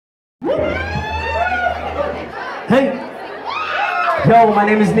Hey! Yo, my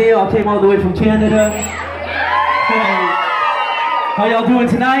name is Neil. I came all the way from Canada. Hey. How y'all doing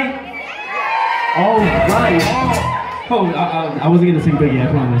tonight? All right. Oh, I wasn't gonna sing Biggie,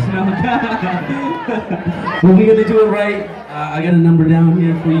 I promise. But we're gonna do it right. I got a number down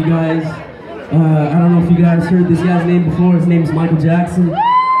here for you guys. I don't know if you guys heard this guy's name before. His name's Michael Jackson.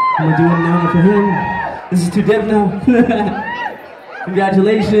 I'm gonna do it now for him. This is to Dipna.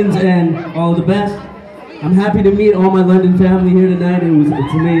 Congratulations and all the best. I'm happy to meet all my London family here tonight.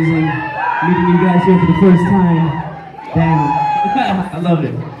 It's amazing meeting you guys here for the first time. Dang, I love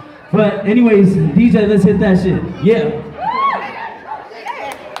it. But anyways, DJ, let's hit that shit. Yeah.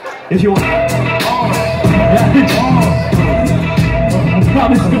 If you want. I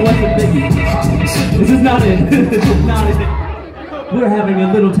promise it wasn't Biggie. This is not it. This is not it. We're having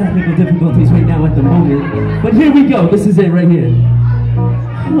a little technical difficulties right now at the moment. But here we go. This is it right here.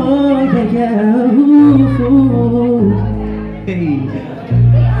 Oh, yeah, yeah. Ooh, ooh. Hey.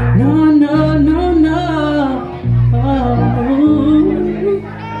 No, no, no, no. Oh.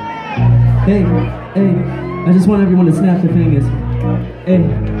 Hey, hey. I just want everyone to snap their fingers. Hey.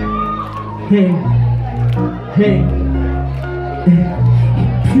 Hey. Hey.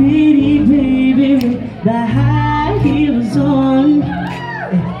 Pretty baby with the high heels on.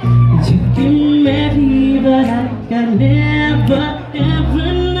 You give me fever like I never ever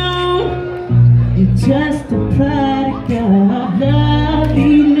known. You're just a product of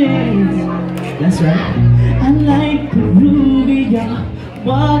loveliness. That's right. I like the ruby, your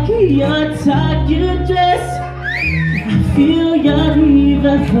walk, your talk, your dress. I feel your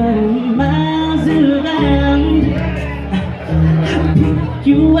fever for miles around. Pick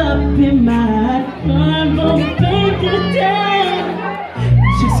you up in my arms, oh baby, down.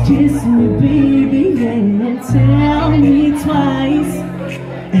 Just kiss me, baby, and tell me twice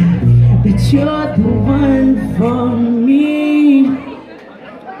that you're the one for me.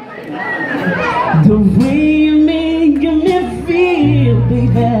 The way you make me feel,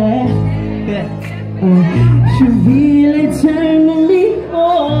 baby, you really turn me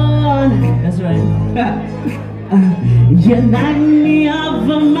on. That's right. You knock me off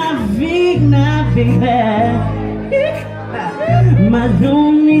of my feet now, baby. My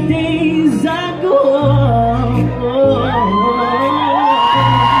lonely days are gone.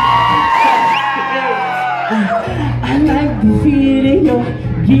 I like the feeling you're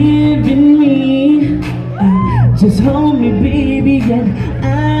giving me. Just hold me, baby, and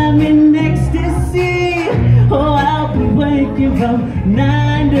I'm in ecstasy. Oh, I'll be working from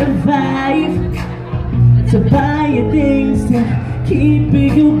 9 to 5 to buy you things to keep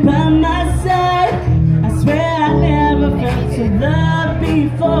you by my side. I swear I never felt so love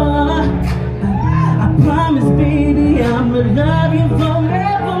before. I promise, baby, I'ma love you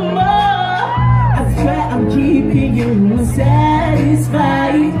forevermore. I swear I'm keeping you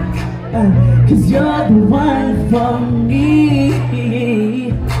satisfied, 'cause you're the one for me.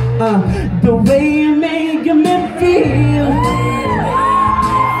 The way you make me feel,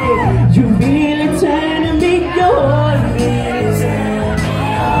 you really turn me on.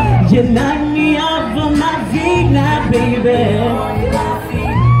 You knock me off of my feet now, baby.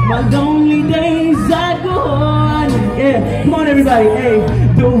 My lonely days are gone. Yeah, come on everybody, hey.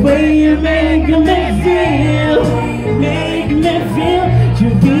 The way you make me feel, you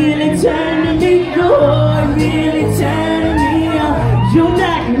really turn me on, really turn me on. You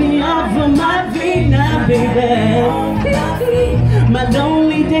knock me off of my feet now, baby. My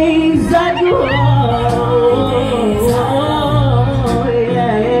lonely days are gone.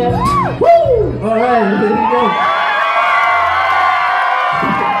 Yeah, yeah. Woo! All right, here we go.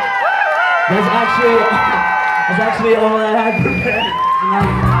 That's actually all I had prepared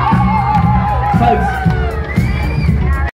tonight.